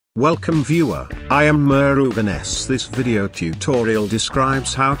Welcome viewer, I am Ruben S. This video tutorial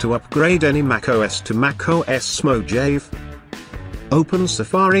describes how to upgrade any macOS to macOS Mojave. Open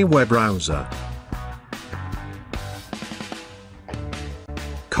Safari web browser.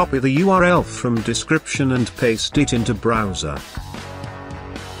 Copy the URL from description and paste it into browser.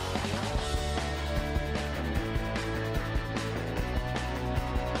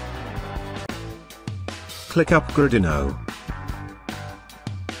 Click Upgrade Now.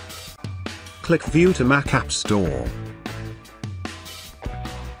 Click View to Mac App Store.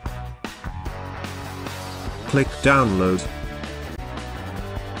 Click Download.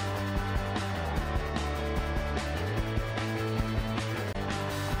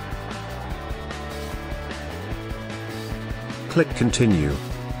 Click Continue.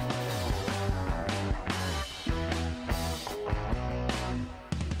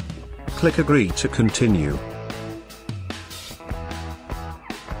 Click Agree to continue.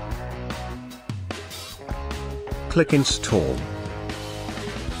 Click Install.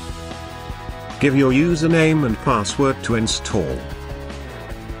 Give your username and password to install.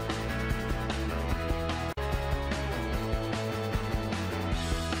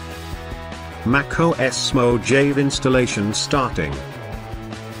 macOS Mojave installation starting.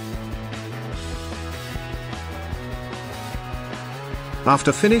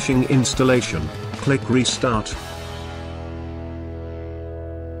 After finishing installation, click Restart.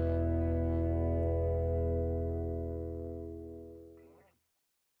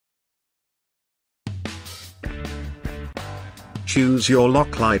 Choose your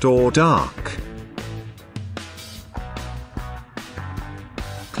lock light or dark.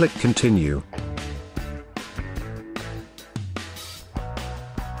 Click Continue.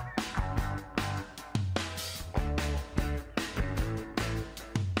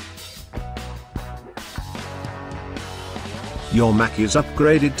 Your Mac is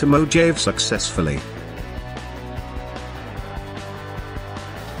upgraded to Mojave successfully.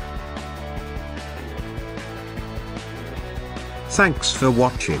 Thanks for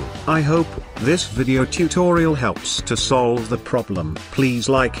watching. I hope this video tutorial helps to solve the problem. Please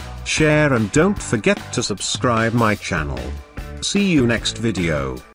like, share and don't forget to subscribe my channel. See you next video.